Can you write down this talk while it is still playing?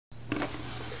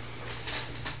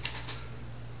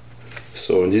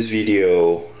So in this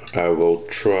video I will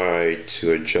try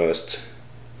to adjust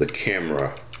the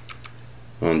camera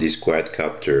on this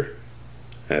quadcopter,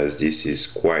 as this is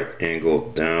quite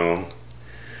angled down.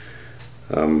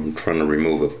 I'm trying to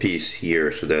remove a piece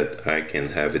here so that I can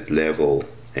have it level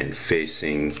and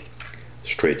facing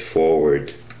straight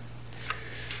forward.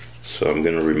 So I'm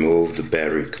going to remove the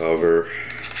battery cover.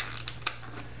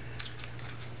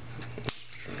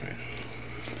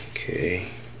 Okay,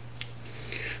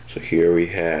 so here we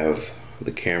have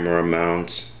the camera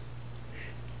mount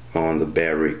on the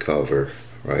battery cover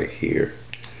right here.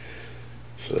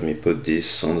 So let me put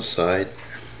this on the side.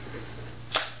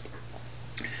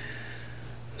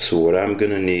 So what I'm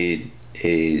gonna need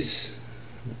is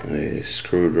a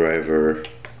screwdriver,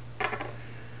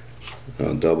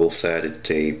 a double-sided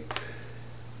tape,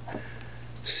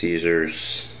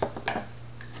 scissors,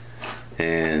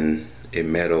 and a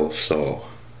metal saw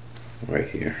right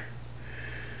here.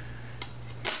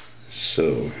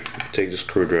 So take the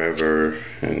screwdriver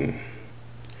and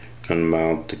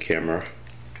unmount the camera.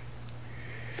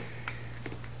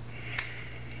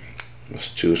 There's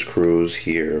two screws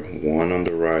here, one on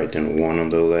the right and one on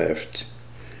the left.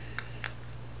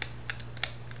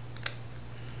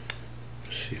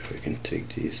 Let's see if I can take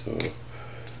these off.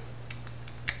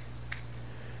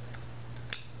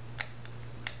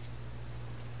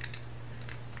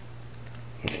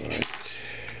 Alright.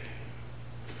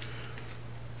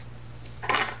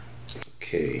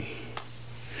 Okay.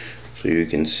 So you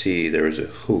can see there is a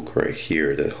hook right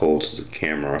here that holds the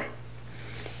camera.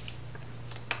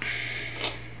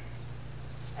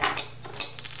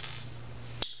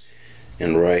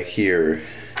 And right here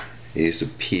is the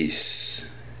piece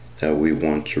that we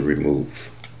want to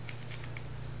remove.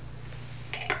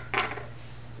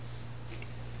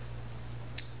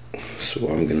 So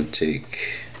I'm gonna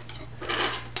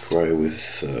try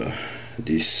with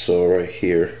this saw right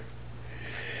here.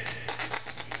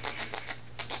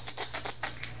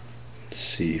 Let's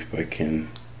see if I can.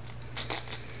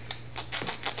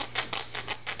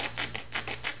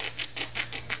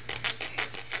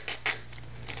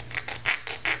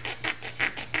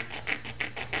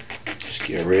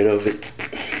 Get rid of it.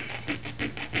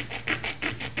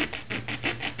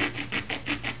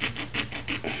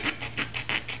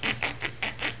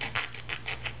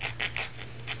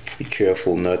 Be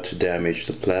careful not to damage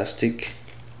the plastic.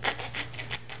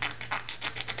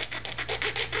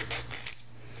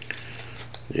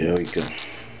 There we go.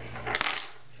 I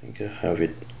think I have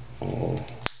it all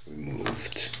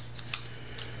removed.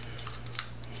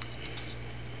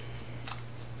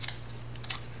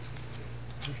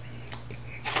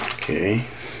 Okay,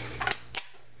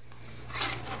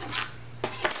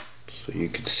 so you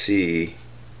can see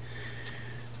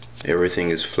everything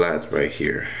is flat right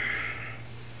here.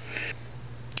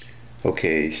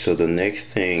 Okay, so the next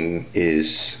thing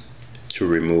is to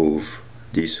remove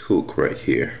this hook right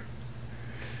here.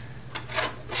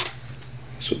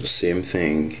 So the same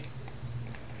thing,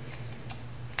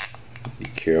 be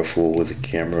careful with the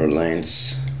camera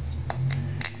lens.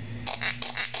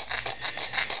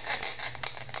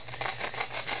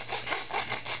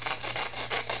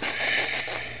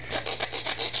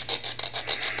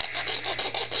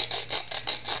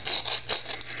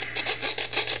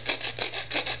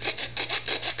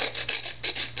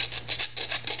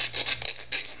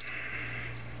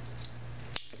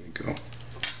 Go.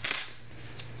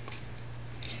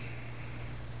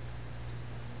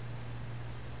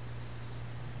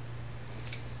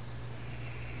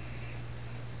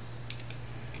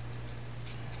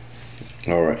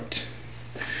 All right,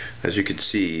 as you can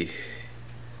see,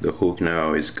 the hook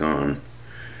now is gone,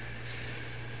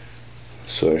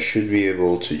 so I should be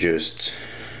able to just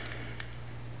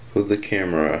put the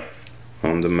camera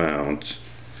on the mount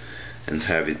and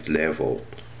have it leveled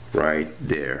right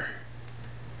there.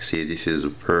 See, this is a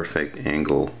perfect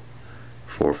angle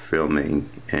for filming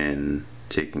and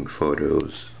taking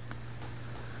photos.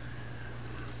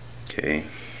 Okay,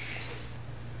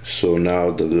 so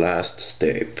now the last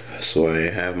step. So I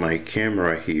have my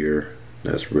camera here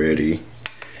that's ready,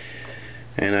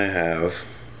 and I have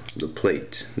the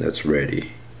plate that's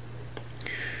ready.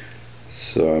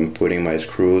 So I'm putting my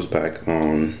screws back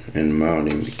on and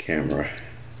mounting the camera.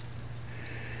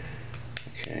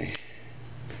 Okay.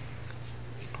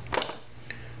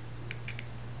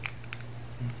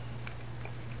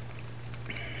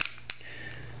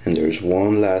 And there's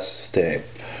one last step.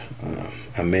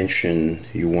 I mentioned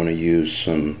you want to use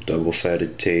some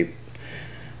double-sided tape,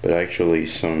 but actually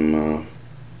some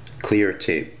clear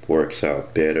tape works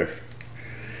out better.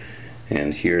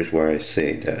 And here's why I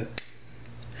say that.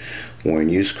 When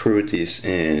you screw this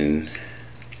in,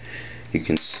 you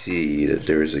can see see that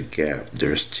there is a gap.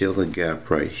 There's still a gap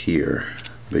right here,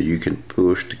 but you can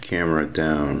push the camera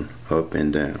down, up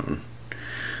and down.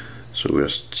 So we're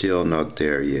still not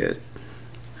there yet.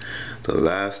 The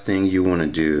last thing you want to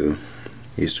do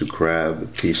is to grab a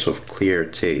piece of clear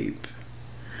tape,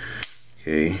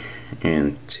 okay,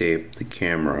 and tape the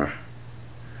camera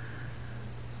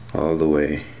all the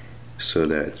way so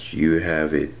that you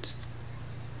have it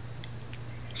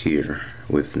here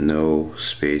with no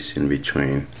space in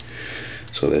between.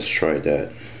 So let's try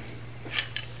that.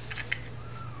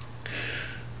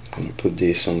 I'm gonna put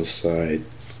this on the side.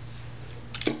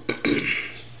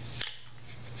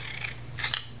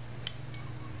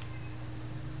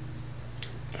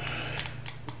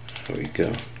 There we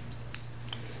go.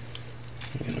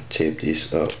 I'm gonna tape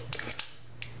this up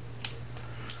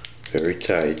very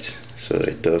tight so that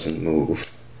it doesn't move.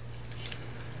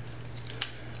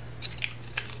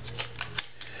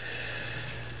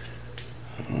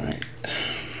 Alright.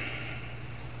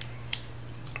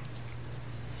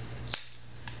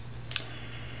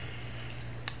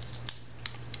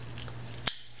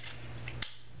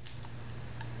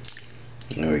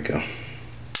 There we go.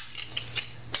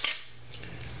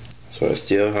 So I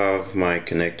still have my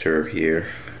connector here.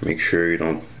 Make sure you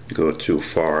don't go too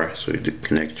far so the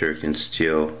connector can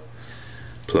still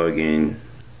plug in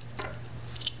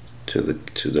to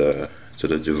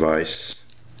the device.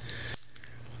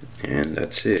 And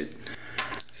that's it.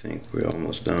 I think we're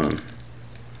almost done.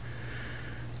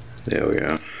 There we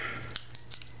are.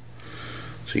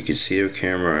 So you can see your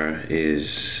camera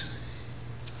is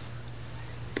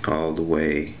all the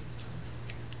way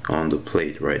on the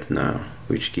plate right now,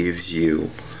 which gives you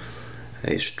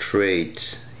a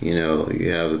straight, you know, you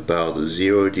have about a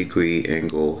 0-degree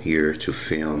angle here to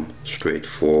film straight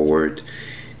forward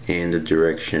in the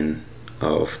direction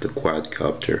of the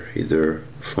quadcopter, either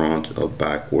front or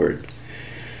backward.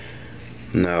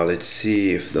 Now let's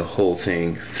see if the whole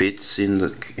thing fits in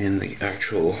the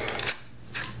actual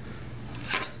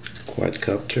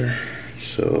quadcopter.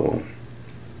 So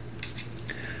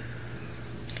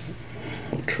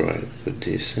I'll try to put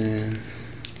this in.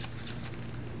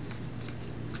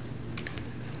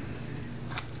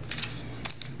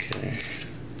 Okay,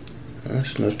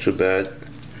 that's not too bad.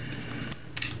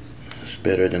 It's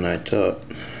better than I thought.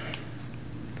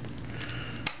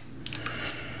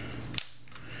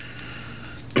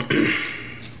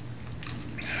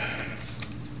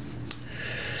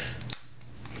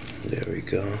 There we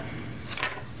go.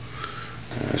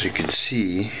 As you can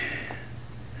see,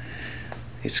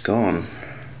 it's gone.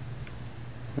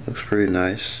 It looks pretty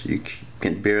nice. You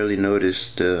can barely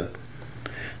notice the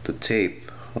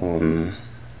tape on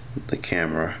the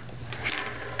camera.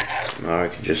 So now I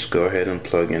can just go ahead and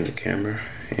plug in the camera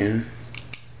in.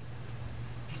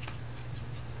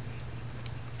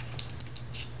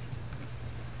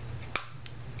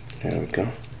 There we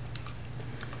go.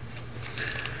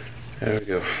 There we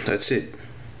go. That's it.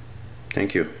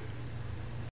 Thank you.